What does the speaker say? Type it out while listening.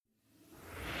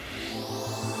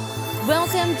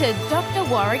Welcome to Dr.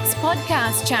 Warwick's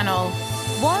podcast channel.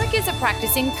 Warwick is a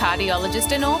practicing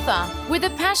cardiologist and author with a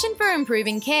passion for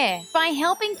improving care by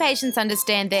helping patients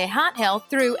understand their heart health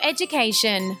through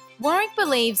education. Warwick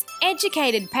believes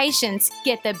educated patients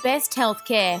get the best health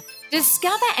care.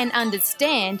 Discover and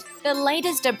understand the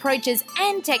latest approaches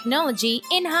and technology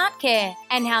in heart care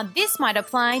and how this might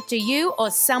apply to you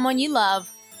or someone you love.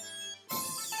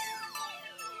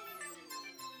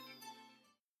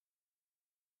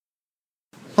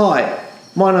 Hi,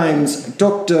 my name's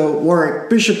Dr. Warwick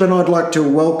Bishop and I'd like to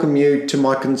welcome you to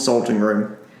my consulting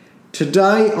room.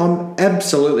 Today I'm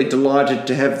absolutely delighted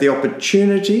to have the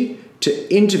opportunity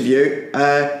to interview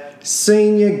a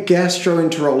senior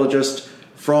gastroenterologist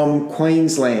from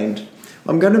Queensland.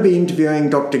 I'm going to be interviewing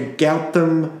Dr.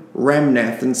 Gautam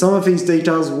Ramnath, and some of his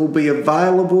details will be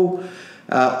available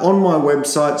on my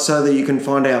website so that you can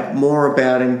find out more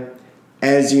about him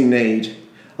as you need.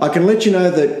 I can let you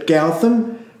know that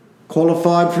Gautam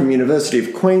qualified from University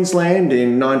of Queensland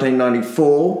in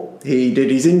 1994. He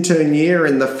did his intern year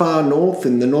in the far north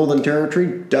in the Northern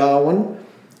Territory, Darwin,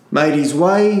 made his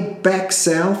way back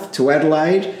south to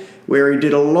Adelaide, where he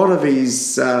did a lot of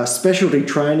his specialty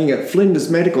training at Flinders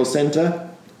Medical Centre.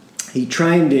 He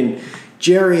trained in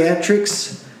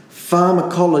geriatrics,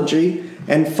 pharmacology,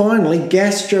 and finally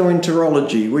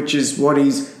gastroenterology, which is what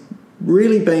he's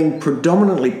really been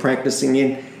predominantly practicing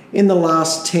in the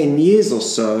last 10 years or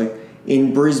so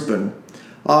in Brisbane.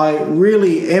 I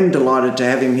really am delighted to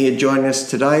have him here joining us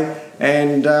today,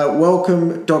 and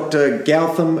welcome Dr.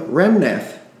 Gautam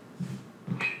Ramnath.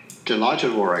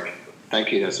 Delighted, Warwick.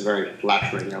 Thank you. That's a very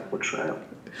flattering portrayal.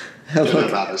 Don't know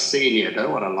about a senior,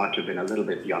 though. I'd like to have been a little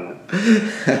bit younger.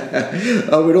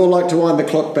 I would all like to wind the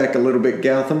clock back a little bit,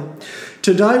 Gautam.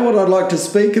 Today, what I'd like to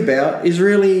speak about is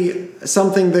really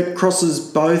something that crosses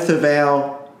both of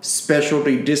our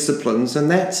specialty disciplines,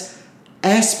 and that's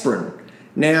aspirin.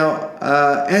 Now,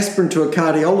 aspirin to a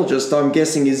cardiologist, I'm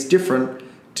guessing, is different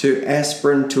to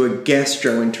aspirin to a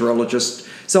gastroenterologist.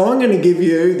 So I'm going to give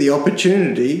you the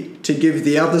opportunity to give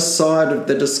the other side of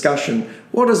the discussion.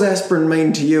 What does aspirin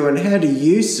mean to you, and how do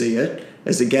you see it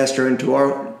as a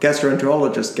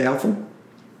gastroenterologist, Gautam?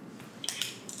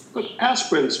 Look,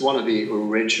 aspirin's one of the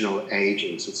original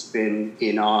agents. It's been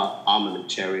in our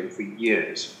armamentarium for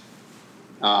years.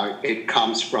 It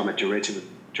comes from a derivative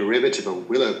of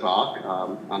willow bark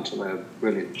until a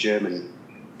brilliant German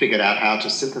figured out how to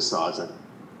synthesize it.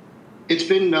 It's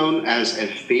been known as a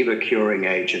fever-curing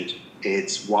agent.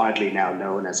 It's widely now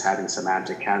known as having some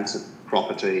anti-cancer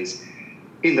properties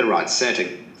in the right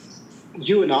setting.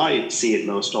 You and I see it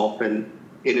most often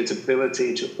in its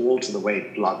ability to alter the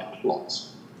way blood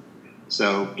clots.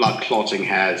 So blood clotting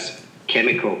has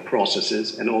chemical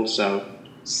processes and also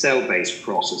cell-based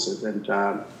processes, and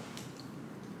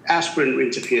aspirin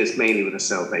interferes mainly with the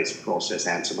cell-based process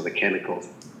and some of the chemicals.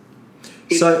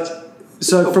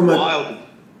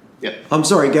 I'm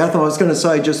sorry, Gautam, I was going to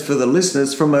say, just for the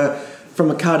listeners, from a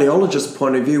cardiologist's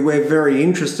point of view, we're very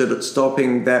interested at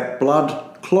stopping that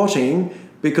blood clotting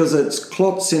because it's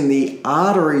clots in the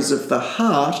arteries of the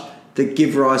heart that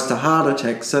give rise to heart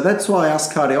attacks. So that's why us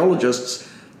cardiologists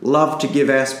love to give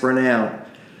aspirin out.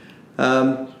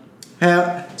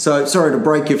 So sorry to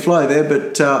break your flow there,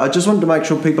 but I just wanted to make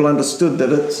sure people understood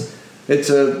that it's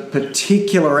a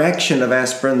particular action of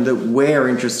aspirin that we're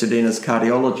interested in as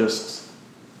cardiologists.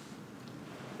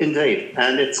 Indeed,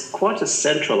 and it's quite a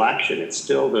central action. It's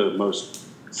still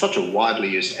such a widely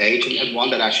used agent, and one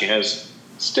that actually has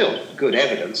still good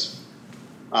evidence.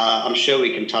 I'm sure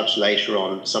we can touch later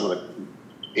on some of the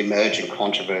emerging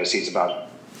controversies about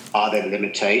are there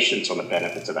limitations on the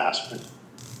benefits of aspirin.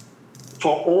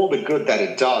 For all the good that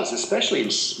it does, especially in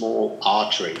small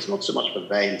arteries, not so much for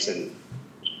veins and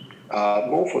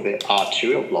more for the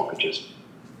arterial blockages,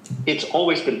 it's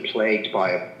always been plagued by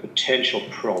a potential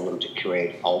problem to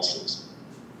create ulcers.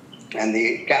 And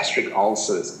the gastric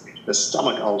ulcers, the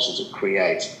stomach ulcers it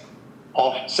creates,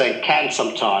 can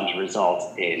sometimes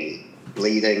result in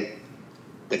bleeding.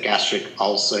 The gastric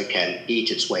ulcer can eat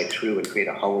its way through and create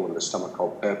a hole in the stomach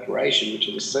called perforation, which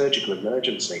is a surgical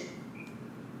emergency.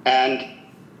 And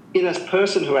in a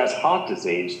person who has heart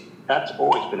disease, that's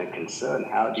always been a concern.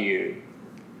 How do you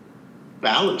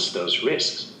balance those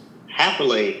risks?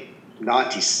 Happily,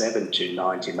 97 to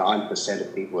 99%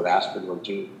 of people with aspirin will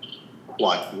do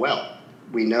quite well.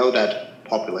 We know that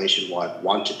population-wide,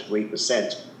 1 to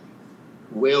 3%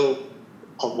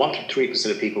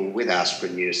 of people with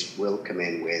aspirin use will come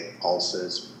in with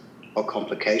ulcers or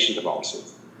complications of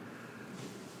ulcers.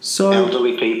 So,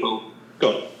 elderly people.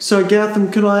 Good. So,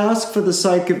 Gautam, can I ask, for the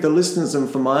sake of the listeners and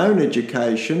for my own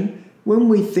education, when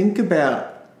we think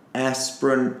about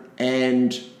aspirin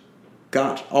and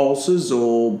gut ulcers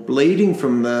or bleeding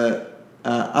from the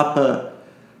upper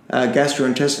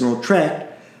gastrointestinal tract,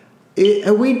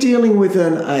 are we dealing with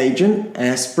an agent,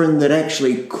 aspirin, that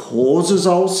actually causes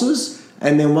ulcers,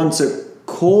 and then once it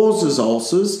causes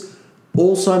ulcers,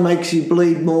 also makes you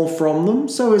bleed more from them?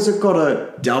 So has it got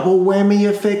a double whammy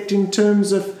effect in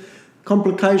terms of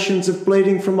complications of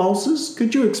bleeding from ulcers?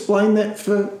 Could you explain that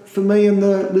for me and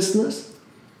the listeners?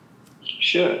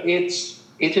 Sure.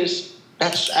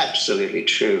 That's absolutely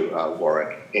true,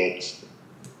 Warwick. It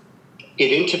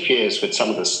interferes with some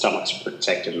of the stomach's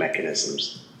protective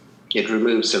mechanisms. It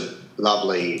removes a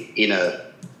lovely inner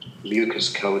mucus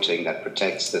coating that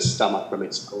protects the stomach from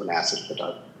its own acid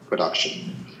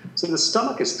production. So the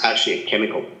stomach is actually a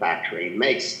chemical factory. It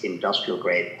makes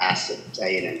industrial-grade acid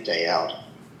day in and day out.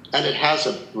 And it has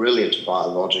a brilliant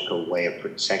biological way of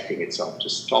protecting itself to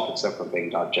stop itself from being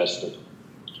digested.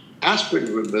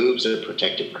 Aspirin removes a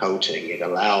protective coating. It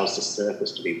allows the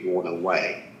surface to be worn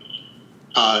away.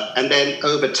 And then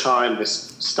over time,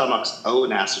 this stomach's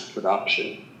own acid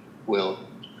production will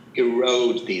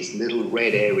erode these little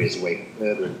red areas away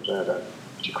further and further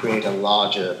to create a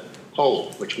larger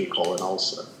hole, which we call an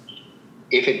ulcer.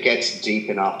 If it gets deep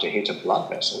enough to hit a blood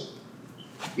vessel,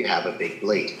 you have a big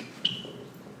bleed.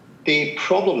 The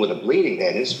problem with the bleeding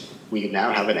then is we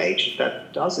now have an agent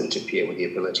that does interfere with the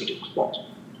ability to clot.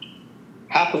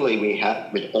 Happily, we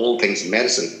have, with all things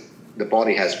medicine, the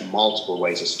body has multiple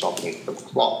ways of stopping it from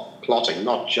clotting,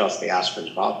 not just the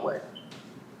aspirin pathway.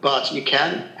 But you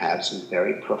can have some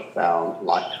very profound,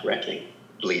 life-threatening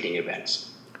bleeding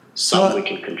events. Some we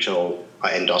can control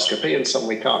by endoscopy and some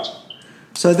we can't.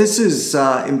 So this is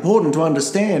important to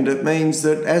understand. It means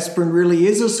that aspirin really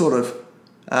is a sort of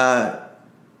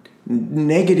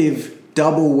negative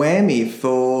double whammy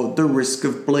for the risk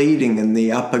of bleeding in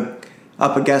the upper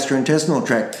gastrointestinal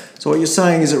tract. So what you're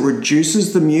saying is it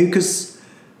reduces the mucus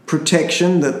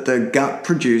protection that the gut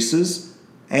produces,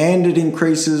 and it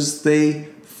increases the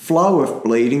flow of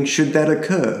bleeding should that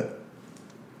occur.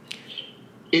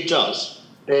 It does.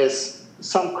 There's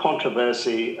some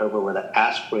controversy over whether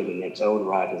aspirin in its own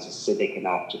right is acidic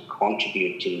enough to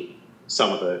contribute to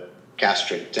some of the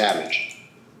gastric damage.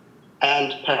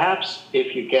 And perhaps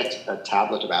if you get a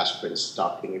tablet of aspirin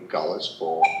stuck in your gullet,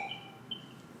 or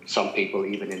some people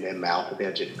even in their mouth if they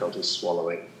have difficulty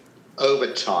swallowing,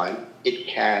 over time it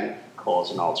can cause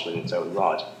an ulcer in its own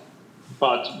right.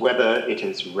 But whether it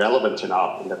is relevant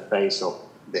enough in the face of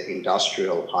the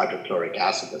industrial hydrochloric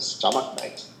acid the stomach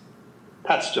makes,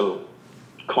 that's still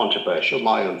controversial.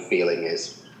 My own feeling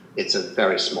is it's a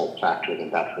very small factor in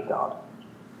that regard.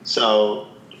 So,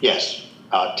 yes,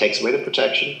 it takes away the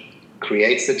protection,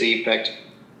 creates the defect,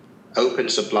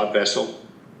 opens the blood vessel,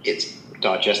 it's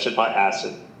digested by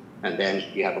acid, and then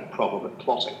you have a problem with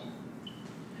clotting.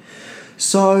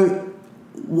 So,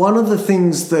 one of the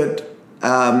things that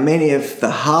many of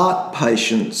the heart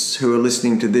patients who are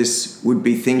listening to this would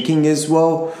be thinking is,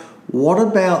 well, what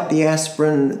about the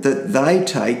aspirin that they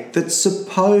take that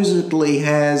supposedly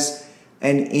has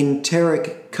an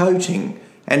enteric coating?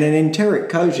 And an enteric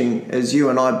coating, as you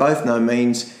and I both know,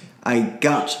 means a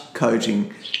gut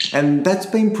coating. And that's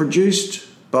been produced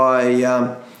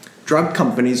by drug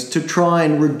companies to try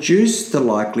and reduce the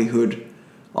likelihood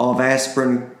of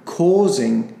aspirin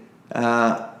causing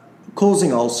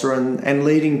ulcer and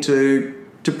leading to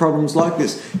problems like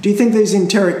this. Do you think these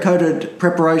enteric-coated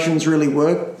preparations really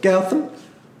work, Gautam?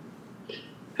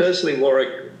 Personally,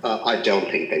 Warwick, I don't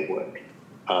think they work.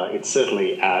 It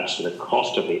certainly adds to the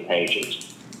cost of the agent.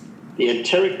 The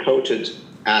enteric-coated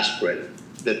aspirin,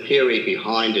 the theory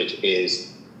behind it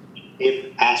is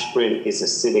if aspirin is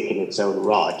acidic in its own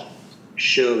right,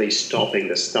 surely stopping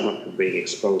the stomach from being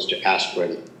exposed to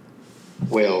aspirin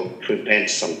will prevent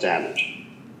some damage.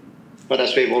 But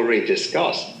as we've already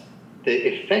discussed, the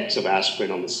effects of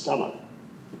aspirin on the stomach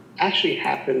actually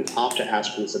happen after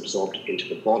aspirin is absorbed into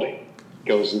the body,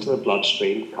 goes into the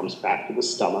bloodstream, comes back to the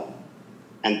stomach,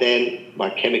 and then by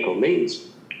chemical means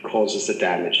causes the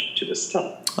damage to the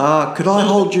stomach. Can I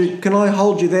hold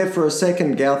you there for a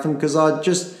second, Gautam? Because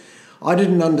I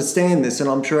didn't understand this, and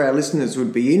I'm sure our listeners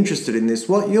would be interested in this.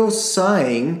 What you're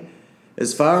saying,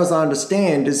 as far as I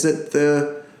understand, is that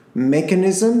the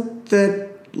mechanism that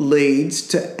leads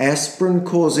to aspirin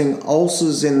causing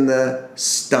ulcers in the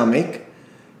stomach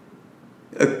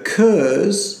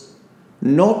occurs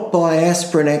not by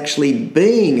aspirin actually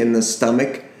being in the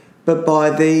stomach, but by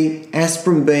the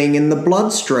aspirin being in the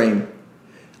bloodstream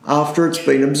after it's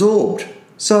been absorbed.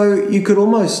 So you could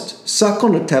almost suck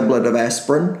on a tablet of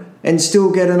aspirin and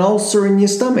still get an ulcer in your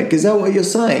stomach. Is that what you're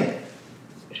saying?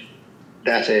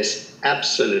 That is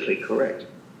absolutely correct.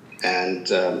 And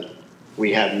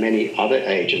we have many other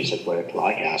agents that work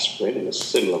like aspirin in a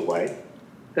similar way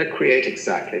that create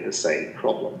exactly the same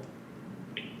problem.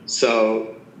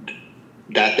 So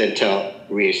that then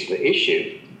raises the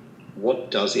issue,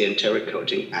 what does the enteric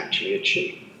coating actually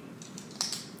achieve?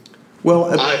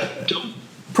 Well,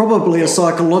 probably a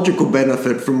psychological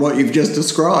benefit from what you've just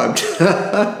described.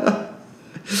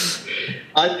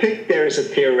 I think there is a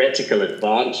theoretical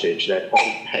advantage that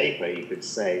on paper you could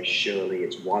say, surely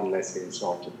it's one less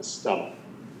insult to the stomach.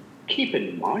 Keep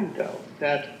in mind, though,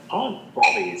 that our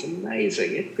body is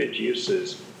amazing. It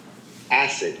produces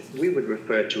acid. We would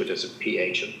refer to it as a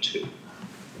pH of 2.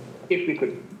 If we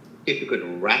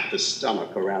could wrap the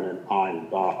stomach around an iron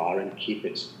bar and keep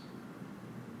it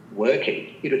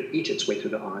working, it would eat its way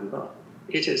through the iron bar.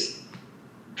 It is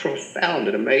profound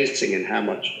and amazing in how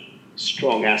much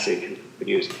strong acid can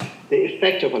produce. The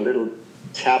effect of a little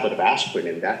tablet of aspirin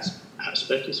in that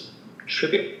aspect is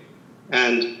trivial.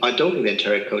 And I don't think the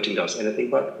enteric coating does anything,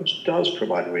 but it does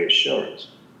provide reassurance.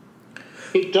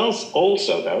 It does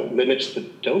also, though, limit the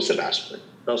dose of aspirin,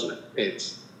 doesn't it?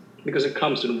 It's because it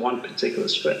comes in one particular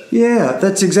strip. Yeah,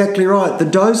 that's exactly right. The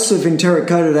dose of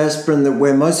enteric-coated aspirin that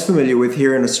we're most familiar with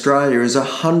here in Australia is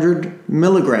 100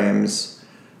 milligrams.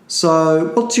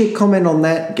 So what's your comment on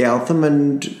that, Gautam?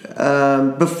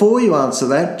 And before you answer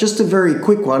that, just a very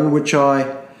quick one, which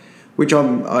I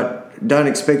don't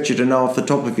expect you to know off the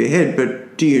top of your head,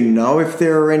 but do you know if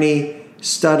there are any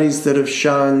studies that have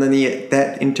shown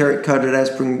that enteric-coated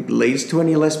aspirin leads to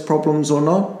any less problems or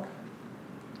not?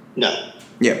 No.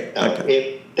 Yeah, okay.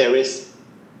 If there is,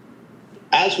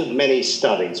 as with many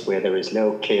studies where there is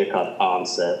no clear-cut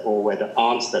answer or where the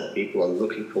answer that people are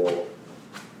looking for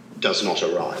does not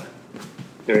arrive,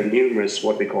 there are numerous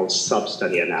what we call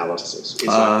sub-study analysis. It's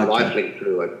like rifling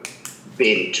through a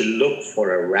bin to look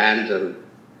for a random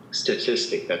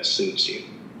statistic that suits you.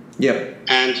 Yeah.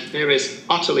 And there is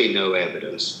utterly no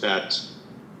evidence that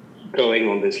going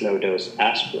on this low-dose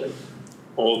aspirin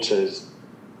alters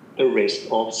the risk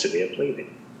of severe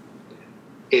bleeding.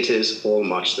 It is all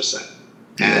much the same.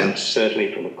 Yeah. And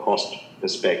certainly from a cost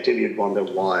perspective, you'd wonder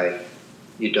why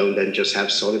you don't then just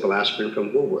have soluble aspirin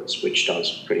from Woolworths, which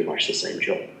does pretty much the same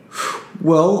job.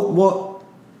 Well,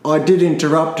 I did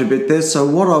interrupt a bit there, so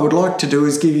what I would like to do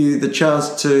is give you the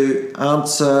chance to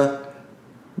answer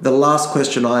the last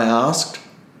question I asked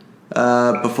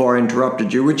before I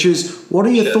interrupted you, which is, what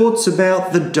are your thoughts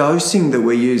about the dosing that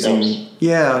we're using?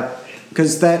 Yeah,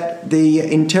 because the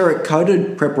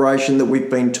enteric-coated preparation that we've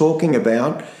been talking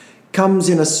about comes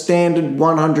in a standard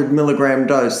 100 milligram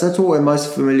dose. That's what we're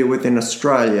most familiar with in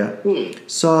Australia.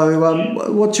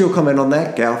 So what's your comment on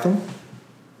that, Gautam?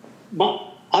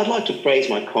 I'd like to phrase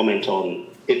my comment on,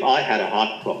 if I had a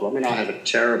heart problem, and I have a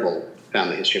terrible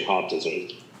family history of heart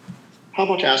disease, how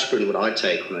much aspirin would I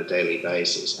take on a daily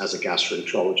basis as a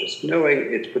gastroenterologist,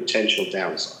 knowing its potential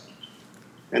downside?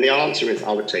 And the answer is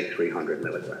I would take 300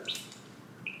 milligrams.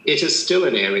 It is still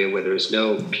an area where there is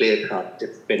no clear-cut,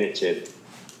 definitive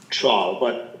trial,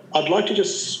 but I'd like to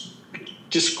just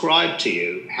describe to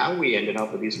you how we ended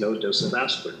up with these low doses of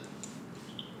aspirin.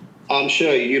 I'm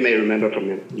sure you may remember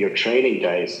from your training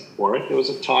days, Warwick, there was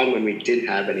a time when we didn't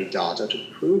have any data to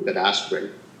prove that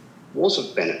aspirin was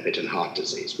of benefit in heart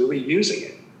disease. We were using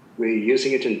it. We were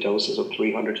using it in doses of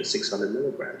 300 to 600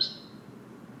 milligrams.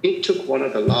 It took one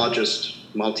of the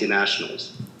largest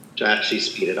multinationals to actually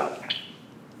speed it up.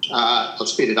 I'll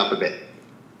speed it up a bit.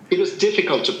 It was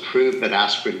difficult to prove that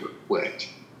aspirin worked,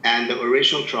 and the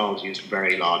original trials used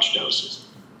very large doses,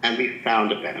 and we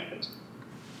found a benefit.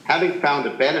 Having found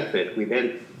a benefit, we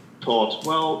then thought,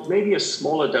 well, maybe a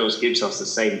smaller dose gives us the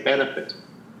same benefit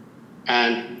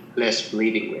and less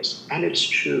bleeding risk. And it's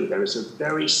true, there is a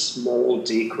very small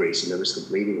decrease in the risk of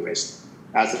bleeding risk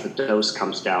as the dose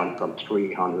comes down from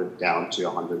 300 down to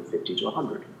 150 to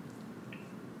 100.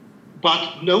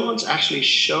 But no one's actually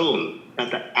shown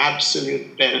that the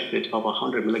absolute benefit of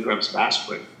 100 milligrams of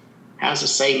aspirin has the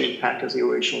same impact as the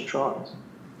original trials.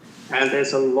 And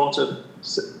there's a lot of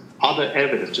other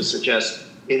evidence to suggest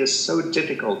it is so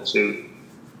difficult to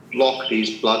block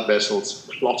these blood vessels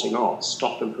clotting off,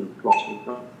 stop them from clotting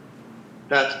off,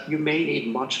 that you may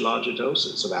need much larger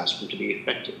doses of aspirin to be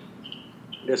effective.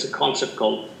 There's a concept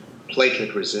called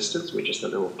platelet resistance, which is the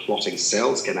little clotting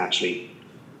cells can actually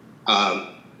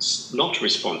not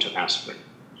respond to aspirin.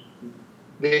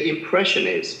 The impression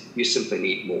is you simply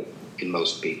need more in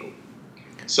most people.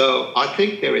 So I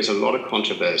think there is a lot of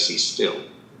controversy still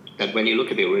that when you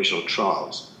look at the original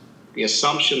trials, the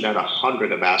assumption that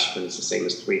 100 of aspirin is the same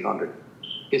as 300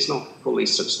 is not fully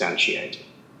substantiated.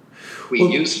 We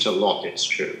use it a lot, it's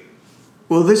true.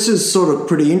 Well, this is sort of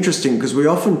pretty interesting because we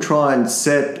often try and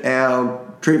set our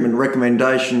treatment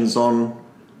recommendations on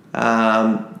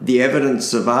the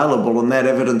evidence available, and that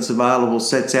evidence available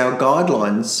sets our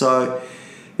guidelines. So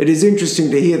it is interesting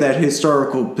to hear that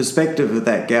historical perspective of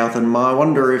that, Gauth, and I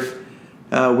wonder if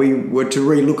we were to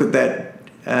relook at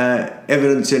that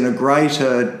evidence in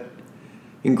greater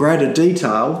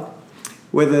detail,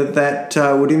 whether that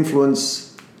would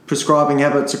influence prescribing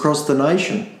habits across the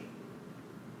nation.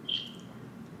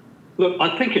 Look,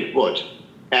 I think it would.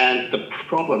 And the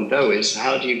problem, though, is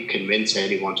how do you convince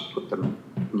anyone to put the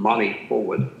money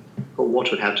forward for what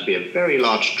would have to be a very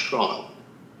large trial?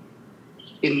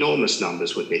 Enormous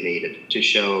numbers would be needed to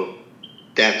show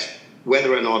that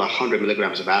whether or not 100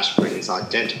 milligrams of aspirin is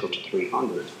identical to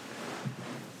 300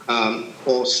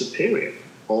 or superior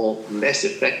or less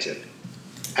effective.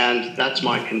 And that's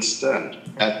my concern,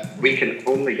 that we can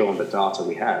only go on the data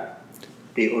we have.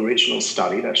 The original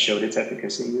study that showed its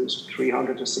efficacy used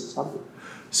 300 to 600.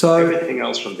 So everything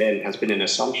else from then has been an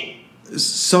assumption.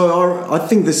 So I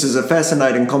think this is a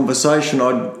fascinating conversation.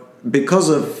 Because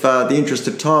of the interest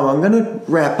of time, I'm going to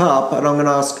wrap up and I'm going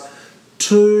to ask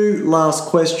two last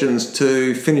questions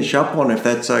to finish up on, if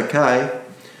that's okay.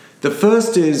 The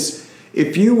first is,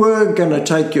 if you were going to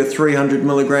take your 300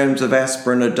 milligrams of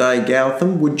aspirin a day,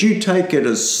 Gautham, would you take it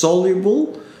as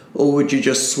soluble or would you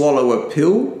just swallow a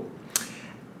pill?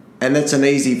 And that's an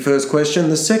easy first question.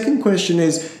 The second question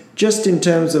is, just in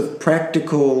terms of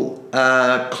practical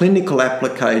clinical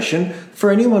application,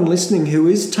 for anyone listening who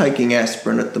is taking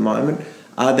aspirin at the moment,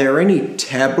 are there any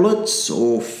tablets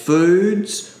or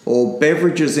foods or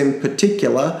beverages in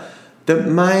particular that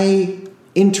may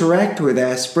interact with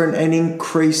aspirin and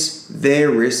increase their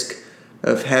risk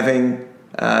of having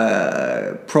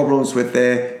problems with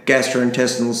their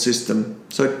gastrointestinal system?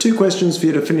 So 2 questions for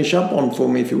you to finish up on for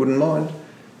me, if you wouldn't mind.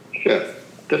 Sure.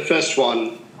 The first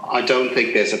one, I don't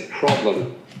think there's a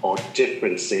problem or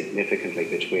difference significantly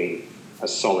between a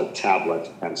solid tablet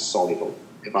and soluble.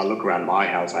 If I look around my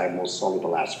house, I have more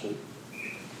soluble aspirin.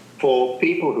 For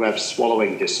people who have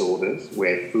swallowing disorders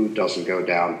where food doesn't go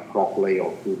down properly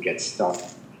or food gets stuck,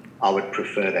 I would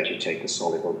prefer that you take the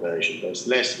soluble version. There's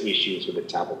less issues with the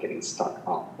tablet getting stuck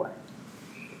halfway.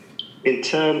 In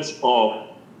terms of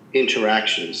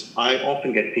interactions, I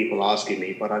often get people asking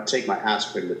me, but I take my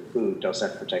aspirin with food, does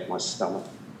that protect my stomach?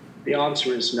 The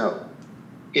answer is no.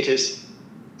 It is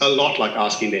a lot like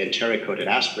asking the enteric-coated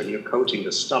aspirin. You're coating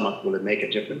the stomach, will it make a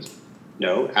difference?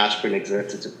 No, aspirin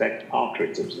exerts its effect after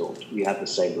it's absorbed. You have the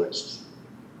same risks.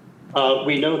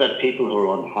 We know that people who are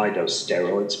on high-dose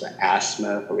steroids for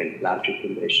asthma or inflammatory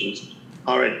conditions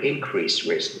are at increased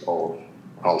risk of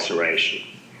ulceration.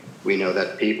 We know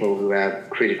that people who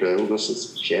have critical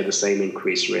illnesses share the same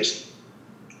increased risk.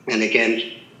 And again,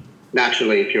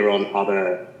 naturally, if you're on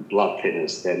other blood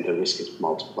thinners, then the risk is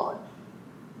multiplied.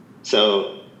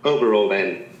 So overall,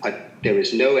 then, there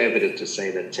is no evidence to say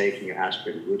that taking your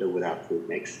aspirin with or without food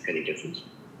makes any difference,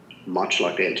 much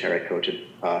like the enteric-coated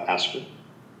aspirin.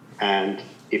 And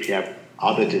if you have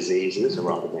other diseases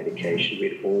or other medication,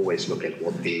 we'd always look at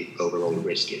what the overall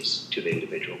risk is to the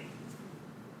individual.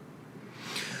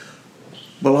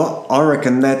 Well, I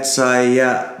reckon that's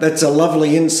a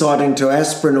lovely insight into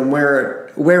aspirin and where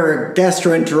a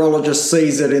gastroenterologist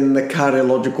sees it in the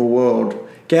cardiological world.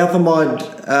 Gautham,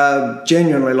 I'd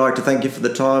genuinely like to thank you for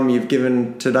the time you've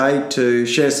given today to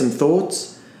share some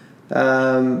thoughts.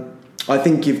 I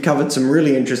think you've covered some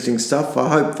really interesting stuff. I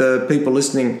hope the people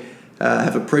listening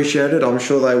have appreciated. I'm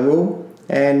sure they will.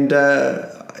 And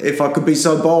if I could be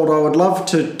so bold, I would love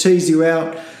to tease you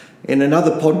out in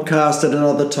another podcast at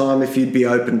another time if you'd be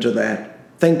open to that.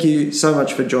 Thank you so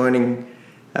much for joining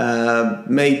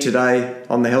me today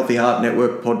on the Healthy Heart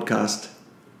Network podcast.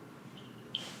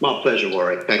 My pleasure,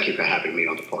 Warwick. Thank you for having me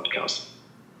on the podcast.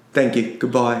 Thank you.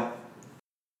 Goodbye.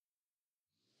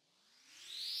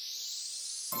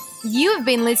 You have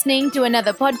been listening to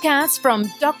another podcast from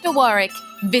Dr. Warwick.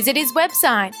 Visit his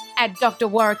website at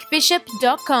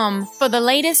drwarwickbishop.com for the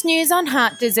latest news on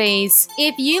heart disease.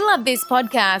 If you love this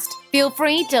podcast, feel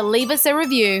free to leave us a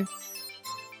review.